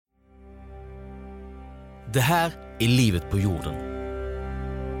Det här är Livet på jorden.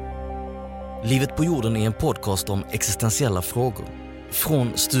 Livet på jorden är en podcast om existentiella frågor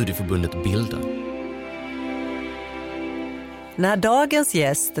från studieförbundet Bilda. När dagens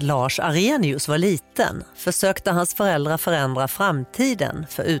gäst Lars Arrhenius var liten försökte hans föräldrar förändra framtiden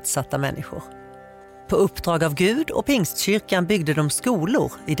för utsatta människor. På uppdrag av Gud och Pingstkyrkan byggde de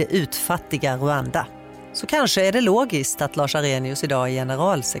skolor i det utfattiga Rwanda. Så kanske är det logiskt att Lars Arrhenius idag är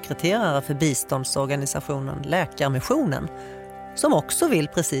generalsekreterare för biståndsorganisationen Läkarmissionen, som också vill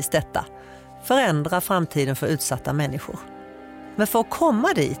precis detta, förändra framtiden för utsatta människor. Men för att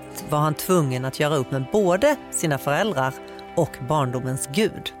komma dit var han tvungen att göra upp med både sina föräldrar och barndomens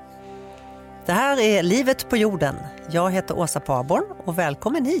Gud. Det här är Livet på jorden. Jag heter Åsa Parborn och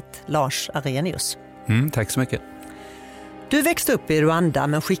välkommen hit, Lars Arrhenius. Tack så mycket. Du växte upp i Rwanda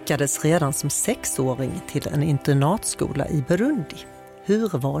men skickades redan som 6-åring till en internatskola i Burundi. Hur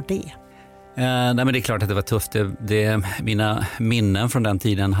var det? Nej, men det är klart att det var tufft. Mina minnen från den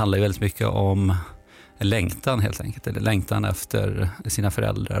tiden handlar ju väldigt mycket om längtan helt enkelt. Eller längtan efter sina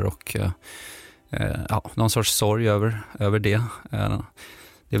föräldrar och någon sorts sorg över det.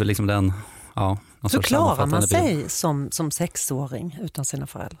 Det är väl liksom den... Ja, hur klarar man sig som 6-åring utan sina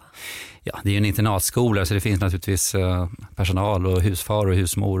föräldrar? Ja, det är ju en internatskola så det finns naturligtvis personal och husfar och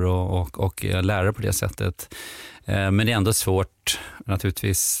husmor och lärare på det sättet. Men det är ändå svårt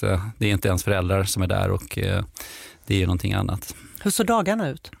naturligtvis. Det är inte ens föräldrar som är där och det är ju någonting annat. Hur såg dagarna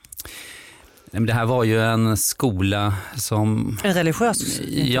ut? Det här var ju en skola som... En religiös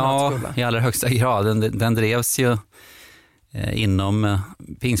internatskola? Ja, i allra högsta grad. Den drevs ju inom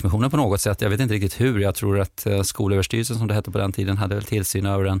Pingsmissionen på något sätt. Jag vet inte riktigt hur. Jag tror att skolöverstyrelsen som det hette på den tiden hade väl tillsyn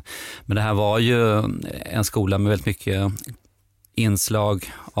över den. Men det här var ju en skola med väldigt mycket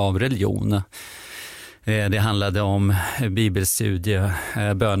inslag av religion. Det handlade om bibelstudie,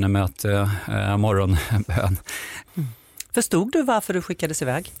 bönemöte, morgonbön. Förstod du varför du skickades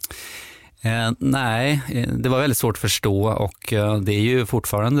iväg? Nej, det var väldigt svårt att förstå och det är ju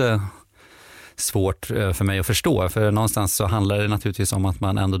fortfarande svårt för mig att förstå. För någonstans så handlar det naturligtvis om att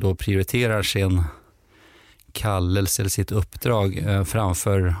man ändå då prioriterar sin kallelse eller sitt uppdrag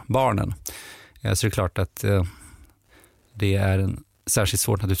framför barnen. Så det är klart att det är särskilt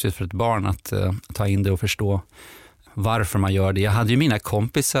svårt naturligtvis för ett barn att ta in det och förstå varför man gör det. Jag hade ju mina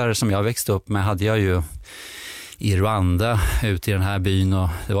kompisar som jag växte upp med, hade jag ju i Rwanda ute i den här byn och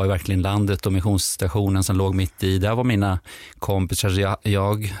det var ju verkligen landet och missionsstationen som låg mitt i. Där var mina kompisar.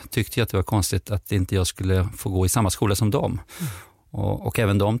 Jag tyckte ju att det var konstigt att inte jag skulle få gå i samma skola som dem. Och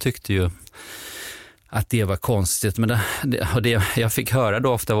även de tyckte ju att det var konstigt. Men det jag fick höra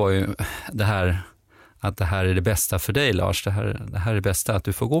då ofta var ju det här att det här är det bästa för dig, Lars. Det här är det bästa att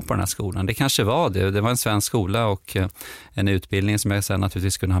du får gå på den här skolan. Det kanske var det. Det var en svensk skola och en utbildning som jag sen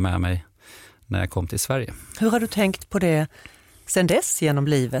naturligtvis kunde ha med mig när jag kom till Sverige. Hur har du tänkt på det sen dess genom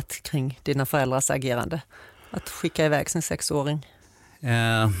livet kring dina föräldrars agerande? Att skicka iväg sin 6-åring?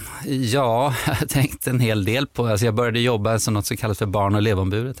 Ja, jag har tänkt en hel del på. Alltså jag började jobba som något så kallat för barn- och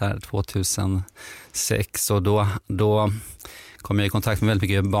elevombudet här 2006 och då kom jag i kontakt med väldigt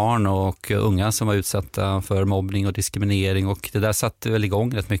mycket barn och unga som var utsatta för mobbning och diskriminering och det där satte väl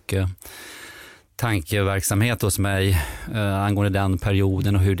igång rätt mycket tankeverksamhet hos mig angående den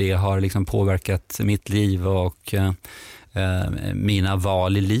perioden och hur det har liksom påverkat mitt liv och mina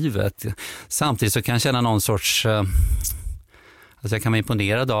val i livet. Samtidigt så kan jag känna någon sorts... Alltså jag kan vara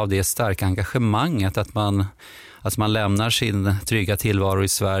imponerad av det starka engagemanget att man lämnar sin trygga tillvaro i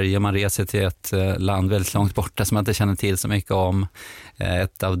Sverige, man reser till ett land väldigt långt borta som man inte känner till så mycket om.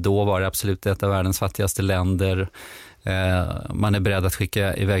 Då var det absolut ett av världens fattigaste länder. Man är beredd att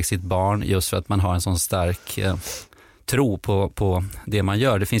skicka iväg sitt barn just för att man har en sån stark tro på det man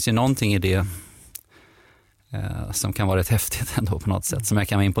gör. Det finns ju någonting i det som kan vara rätt häftigt ändå på något sätt som jag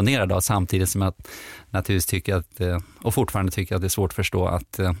kan vara imponerad av samtidigt som jag naturligtvis tycker att och fortfarande tycker att det är svårt att förstå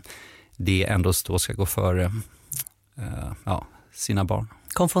att det ändå då ska gå före sina barn.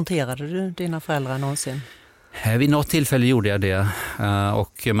 Konfronterade du dina föräldrar någonsin? Vid något tillfälle gjorde jag det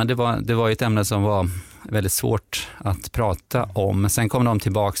men det var ett ämne som var väldigt svårt att prata om. Sen kom de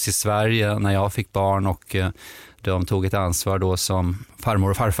tillbaka till Sverige när jag fick barn och de tog ett ansvar då som farmor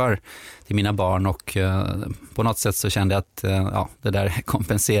och farfar till mina barn och på något sätt så kände jag att det där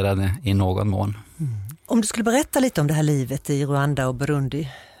kompenserade i någon mån. Mm. Om du skulle berätta lite om det här livet i Rwanda och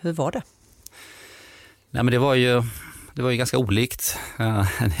Burundi, hur var det? Nej, men det var ju ganska olikt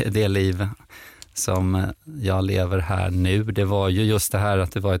det liv som jag lever här nu. Det var ju just det här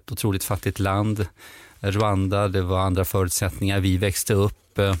att det var ett otroligt fattigt land, Rwanda, det var andra förutsättningar. Vi växte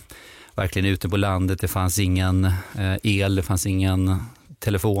upp verkligen ute på landet, det fanns ingen el, det fanns ingen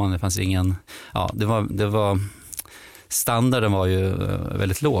telefon, det fanns ingen, det var standarden var ju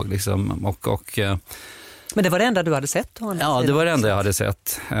väldigt låg liksom, och men det var det enda du hade sett? Ja, det var det enda jag hade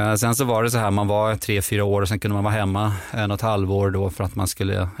sett. Sen så var det så här, man var 3-4 år och sen kunde man vara hemma något halvår då för att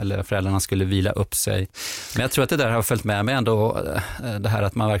föräldrarna skulle vila upp sig. Men jag tror att det där har följt med mig ändå, det här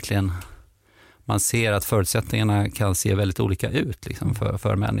att man ser att förutsättningarna kan se väldigt olika ut liksom,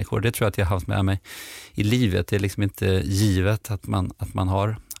 för människor. Det tror jag att jag har haft med mig i livet. Det är liksom inte givet att man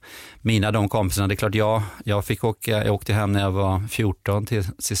har de kompisarna. Det är klart jag åkte hem när jag var 14 till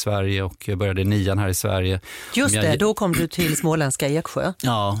Sverige och började 9 här i Sverige. Just det, då kom du till småländska Eksjö.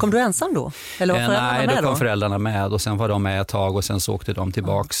 Ja. Kom du ensam då? Eller var föräldrarna nej, med då kom då? Föräldrarna med och sen var de med ett tag och sen så åkte de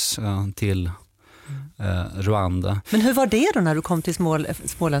tillbaks till Rwanda. Men hur var det då när du kom till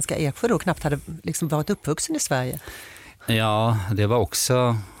småländska Eksjö då? Knappt hade liksom varit uppvuxen i Sverige. Ja, det var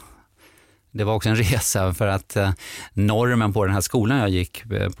också en resa för att normen på den här skolan jag gick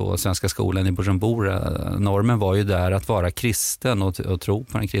på Svenska skolan i Bujumbura, normen var ju där att vara kristen och tro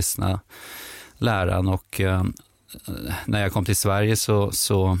på den kristna läran och när jag kom till Sverige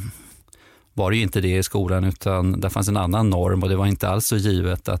så var det ju inte det i skolan utan där fanns en annan norm och det var inte alls så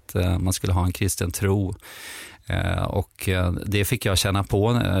givet att man skulle ha en kristen tro och det fick jag känna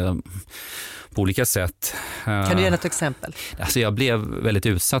på olika sätt. Kan du ge ett exempel? Alltså jag blev väldigt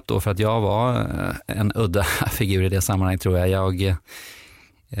utsatt då för att jag var en udda figur i det sammanhanget tror jag.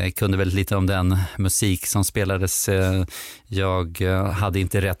 Jag kunde väldigt lite om den musik som spelades. Jag hade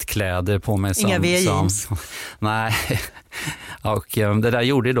inte rätt kläder på mig. Inga V-jeans? Nej. Och det där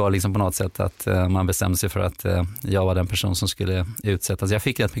gjorde då liksom på något sätt att man bestämde sig för att jag var den person som skulle utsättas. Jag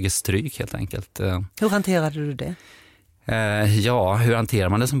fick rätt mycket stryk helt enkelt. Hur hanterade du det? Ja, hur hanterar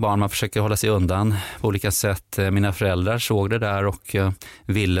man det som barn? Man försöker hålla sig undan på olika sätt. Mina föräldrar såg det där och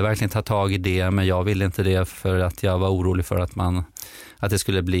ville verkligen ta tag i det, men jag ville inte det för att jag var orolig för att det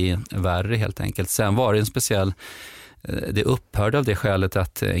skulle bli värre helt enkelt. Sen var det en speciell, det upphörde av det skälet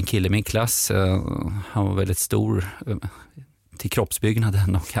att en kille i min klass, han var väldigt stor till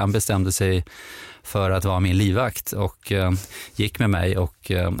kroppsbyggnaden och han bestämde sig för att vara min livvakt och gick med mig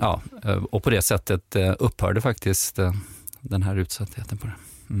och på det sättet upphörde faktiskt den här utsattheten på det.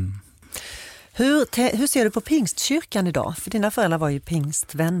 Mm. Hur ser du på Pingstkyrkan idag? För dina föräldrar var ju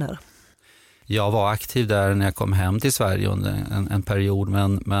pingstvänner. Jag var aktiv där när jag kom hem till Sverige under en period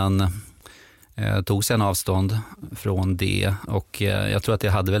men tog sen avstånd från det och jag tror att det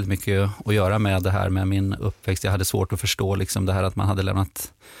hade väldigt mycket att göra med det här med min uppväxt. Jag hade svårt att förstå liksom det här att man hade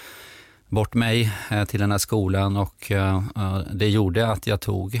lämnat bort mig till den här skolan och det gjorde att jag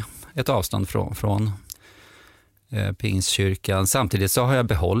tog ett avstånd från Pingstkyrkan. Samtidigt så har jag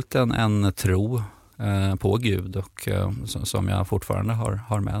behållit en tro på Gud och som jag fortfarande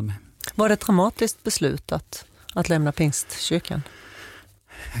har med mig. Var det ett dramatiskt beslut att lämna Pingstkyrkan?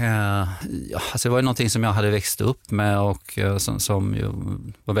 Alltså det var ju någonting som jag hade växt upp med och som ju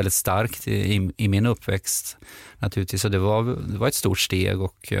var väldigt starkt i min uppväxt naturligtvis. Så det var ett stort steg.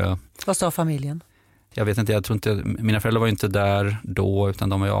 Och vad sa familjen? Jag vet inte, jag tror inte, mina föräldrar var ju inte där då utan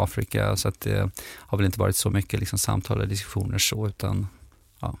de var i Afrika så att det har väl inte varit så mycket liksom samtal eller diskussioner så utan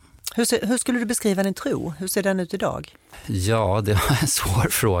ja. Hur skulle du beskriva din tro? Hur ser den ut idag? Ja, det var en svår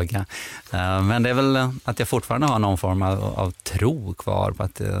fråga. Men det är väl att jag fortfarande har någon form av tro kvar på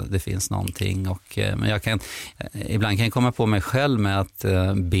att det finns någonting. Men ibland kan jag komma på mig själv med att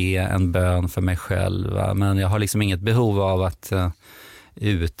be en bön för mig själv. Men jag har liksom inget behov av att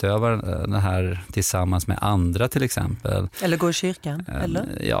utöva det här tillsammans med andra till exempel. Eller gå i kyrkan?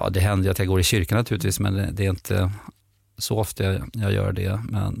 Eller? Ja, det händer ju att jag går i kyrkan naturligtvis men det är inte så ofta jag gör det.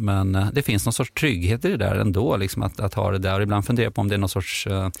 Men det finns någon sorts trygghet i det där ändå, liksom att ha det där. Och ibland funderar jag på om det är någon sorts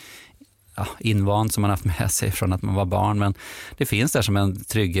invant som man haft med sig från att man var barn. Men det finns där som en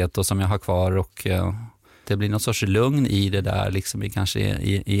trygghet och som jag har kvar och det blir någon sorts lugn i det där, liksom kanske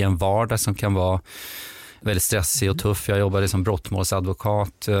i en vardag som kan vara väldigt stressig och tuff. Jag jobbade som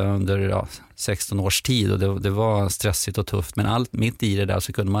brottmålsadvokat under 16 års tid och det var stressigt och tufft. Men allt mitt i det där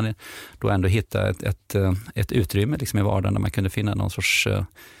så kunde man då ändå hitta ett utrymme liksom i vardagen där man kunde finna någon sorts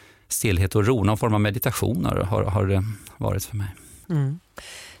stillhet och ro. Någon form av meditation har det varit för mig. Mm.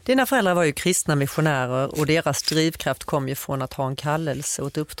 Dina föräldrar var ju kristna missionärer och deras drivkraft kom ju från att ha en kallelse och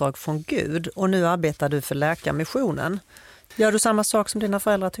ett uppdrag från Gud. Och nu arbetar du för Läkarmissionen. Gör du samma sak som dina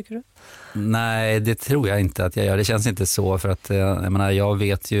föräldrar, tycker du? Nej, det tror jag inte att jag gör. Det känns inte så för att jag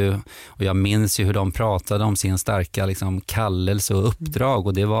vet ju och jag minns ju hur de pratade om sin starka liksom, kallelse och uppdrag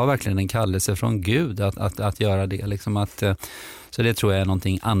och det var verkligen en kallelse från Gud att göra det. Liksom så det tror jag är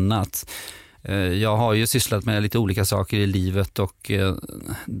någonting annat. Jag har ju sysslat med lite olika saker i livet och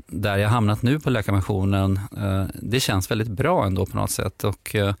där jag hamnat nu på Läkarmissionen, det känns väldigt bra ändå på något sätt.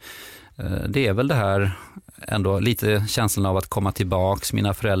 Och det är väl det här ändå lite känslan av att komma tillbaks.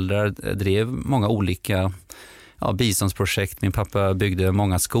 Mina föräldrar drev många olika biståndsprojekt. Min pappa byggde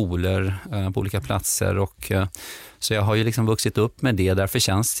många skolor på olika platser och så jag har ju liksom vuxit upp med det. Därför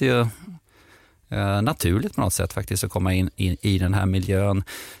känns det ju naturligt på något sätt faktiskt att komma in i den här miljön.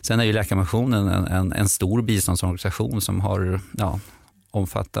 Sen är ju Läkarmissionen en stor biståndsorganisation som har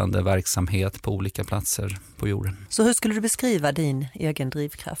omfattande verksamhet på olika platser på jorden. Så hur skulle du beskriva din egen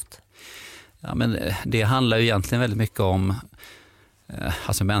drivkraft? Ja, men det handlar ju egentligen väldigt mycket om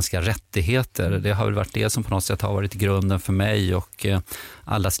mänskliga rättigheter. Det har väl varit det som på något sätt har varit grunden för mig och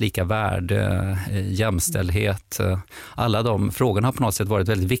allas lika värde, jämställdhet. Alla de frågorna har på något sätt varit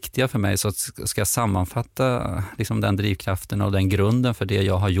väldigt viktiga för mig, så att ska jag sammanfatta liksom den drivkraften och den grunden för det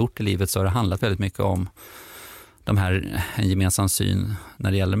jag har gjort i livet, så har det handlat väldigt mycket om en gemensam syn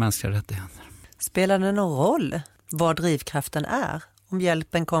när det gäller mänskliga rättigheter. Spelar det någon roll vad drivkraften är? Om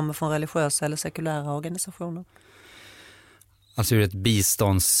hjälpen kommer från religiösa eller sekulära organisationer? Alltså ur ett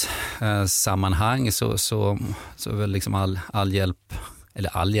biståndssammanhang så väl liksom all hjälp,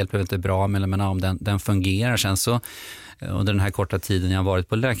 eller all hjälp är inte bra, men om den fungerar. Sen så under den här korta tiden jag har varit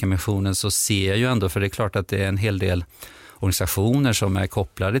på Läkarmissionen så ser jag ju ändå, för det är klart att det är en hel del organisationer som är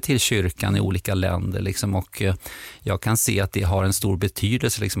kopplade till kyrkan i olika länder liksom, och jag kan se att det har en stor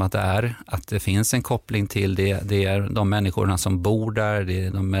betydelse liksom, att det finns en koppling till det är de människorna som bor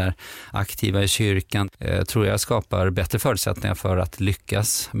där, de är aktiva i kyrkan. Tror jag skapar bättre förutsättningar för att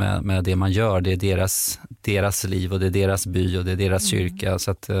lyckas med det man gör. Det är deras liv och det är deras by och det är deras kyrka.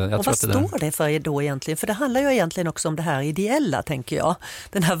 Så att, jag och tror vad att står det för då egentligen? För det handlar ju egentligen också om det här ideella, tänker jag.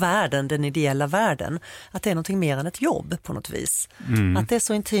 Den här världen, den ideella världen. Att det är någonting mer än ett jobb på något vis. Att det är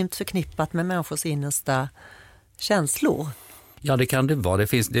så intimt förknippat med människors innersta känslor. Ja, det kan det vara.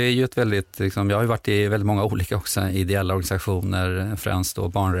 Det är ju ett väldigt, liksom, jag har ju varit i väldigt många olika också ideella organisationer, främst då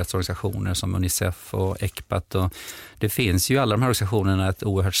barnrättsorganisationer som Unicef och ECPAT. Och det finns ju i alla de här organisationerna ett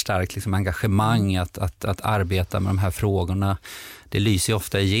oerhört starkt liksom, engagemang att arbeta med de här frågorna. Det lyser ju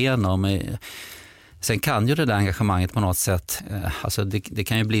ofta igenom. Sen kan ju det där engagemanget på något sätt, alltså det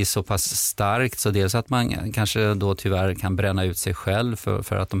kan ju bli så pass starkt så dels att man kanske då tyvärr kan bränna ut sig själv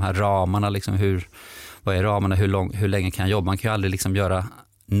för att de här ramarna, liksom vad är ramarna, hur länge kan jag jobba? Man kan ju aldrig liksom göra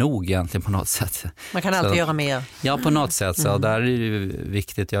nog egentligen på något sätt. Man kan alltid göra mer. Ja, på något sätt. Så där är det ju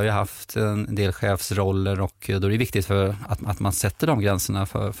viktigt. Jag har ju haft en del chefsroller och då är det viktigt för att man sätter de gränserna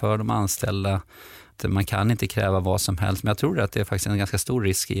för de anställda. Man kan inte kräva vad som helst, men jag tror att det är faktiskt en ganska stor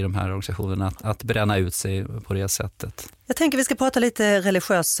risk i de här organisationerna att bränna ut sig på det sättet. Jag tänker vi ska prata lite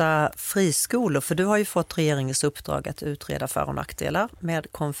religiösa friskolor, för du har ju fått regeringens uppdrag att utreda för- och nackdelar med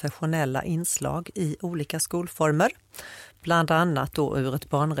konfessionella inslag i olika skolformer, bland annat då ur ett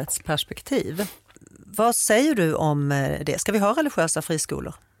barnrättsperspektiv. Vad säger du om det? Ska vi ha religiösa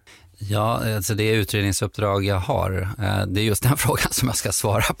friskolor? Ja, alltså det utredningsuppdrag jag har, det är just den frågan som jag ska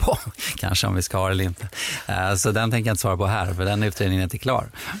svara på, kanske om vi ska ha det eller inte. Så den tänker jag inte svara på här, för den utredningen är inte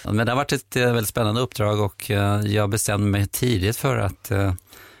klar. Men det har varit ett väldigt spännande uppdrag och jag bestämde mig tidigt för att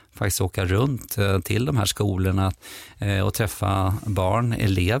faktiskt åka runt till de här skolorna och träffa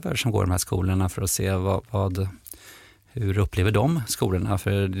elever som går i de här skolorna för att se hur upplever de skolorna?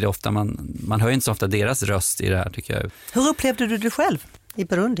 För det är ofta man hör inte så ofta deras röst i det här, tycker jag. Hur upplevde du det själv i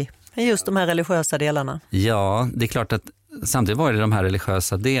Burundi? Just de här religiösa delarna. Ja, det är klart att samtidigt var det de här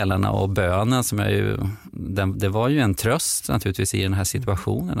religiösa delarna och bönen som det var ju en tröst naturligtvis i den här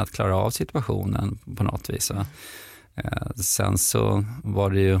situationen, att klara av situationen på något vis. Sen så var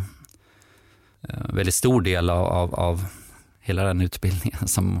det ju en väldigt stor del av hela den utbildningen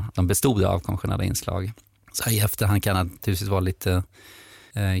som de bestod av konfessionella inslag. Så i efterhand kan jag naturligtvis vara lite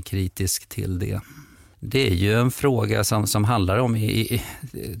kritisk till det. Det är ju en fråga som handlar om, till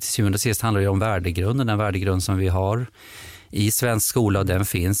syvende och sist handlar det om värdegrunden, den värdegrund som vi har i svensk skola, och den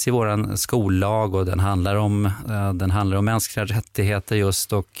finns i våran skollag, och den handlar om mänskliga rättigheter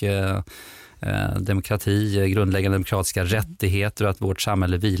just och demokrati, grundläggande demokratiska rättigheter, och att vårt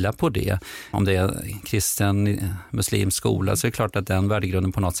samhälle vilar på det. Om det är kristen, muslimsk skola så är det klart att den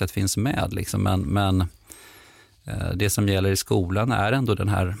värdegrunden på något sätt finns med liksom, men det som gäller i skolan är ändå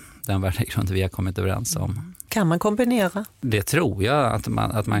den värdegrund vi har kommit överens om. Kan man kombinera? Det tror jag att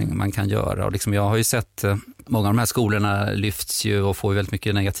man kan göra. Och liksom jag har ju sett många av de här skolorna lyfts ju och får väldigt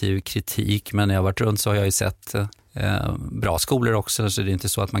mycket negativ kritik, men när jag har varit runt så har jag ju sett bra skolor också, så det är inte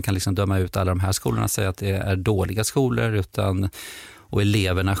så att man kan liksom döma ut alla de här skolorna och säga att det är dåliga skolor, Och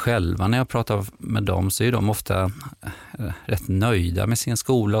eleverna själva, när jag pratar med dem, så är de ofta rätt nöjda med sin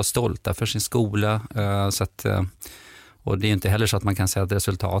skola och stolta för sin skola. Så att, och det är inte heller så att man kan säga att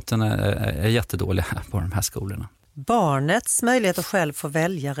resultaten är jättedåliga på de här skolorna. Barnets möjlighet att själv få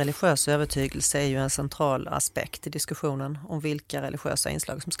välja religiös övertygelse är ju en central aspekt i diskussionen om vilka religiösa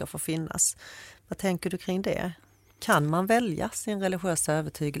inslag som ska få finnas. Vad tänker du kring det? Kan man välja sin religiösa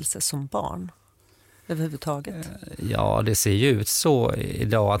övertygelse som barn överhuvudtaget? Ja, det ser ju ut så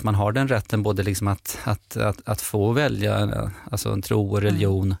idag att man har den rätten både liksom att få välja alltså en tro och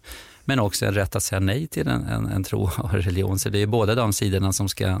religion, men också en rätt att säga nej till en tro och religion. Så det är båda de sidorna som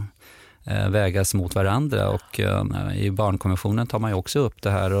ska vägas mot varandra, och i barnkonventionen tar man ju också upp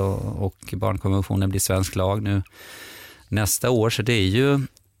det här, och barnkonventionen blir svensk lag nu nästa år, så det är ju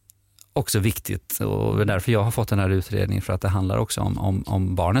också viktigt, och det är därför jag har fått den här utredningen, för att det handlar också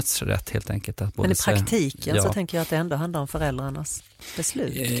om barnets rätt helt enkelt. Att men i praktiken så tänker jag att det ändå handlar om föräldrarnas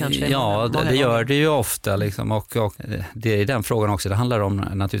beslut kanske. Ja, det gör det ju ofta liksom, och det är den frågan också. Det handlar om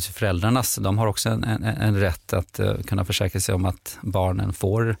naturligtvis föräldrarnas. De har också en rätt att kunna försäkra sig om att barnen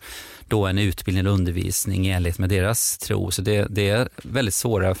får då en utbildning och undervisning i enlighet med deras tro. Så det är väldigt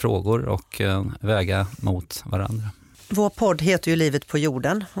svåra frågor och väga mot varandra. Vår podd heter ju Livet på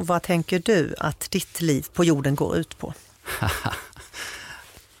jorden. Och vad tänker du att ditt liv på jorden går ut på?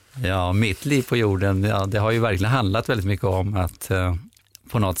 Ja, mitt liv på jorden, det har ju verkligen handlat väldigt mycket om att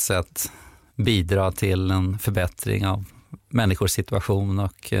på något sätt bidra till en förbättring av människors situation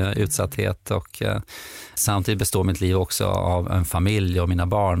och utsatthet. Och samtidigt består mitt liv också av en familj och mina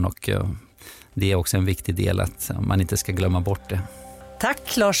barn, och det är också en viktig del att man inte ska glömma bort det.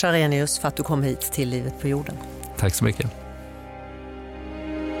 Tack Lars Arrhenius för att du kom hit till Livet på jorden. Tack så mycket.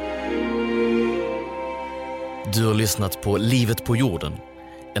 Du har lyssnat på Livet på jorden,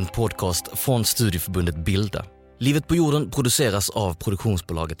 en podcast från studieförbundet Bilda. Livet på jorden produceras av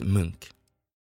produktionsbolaget Munk.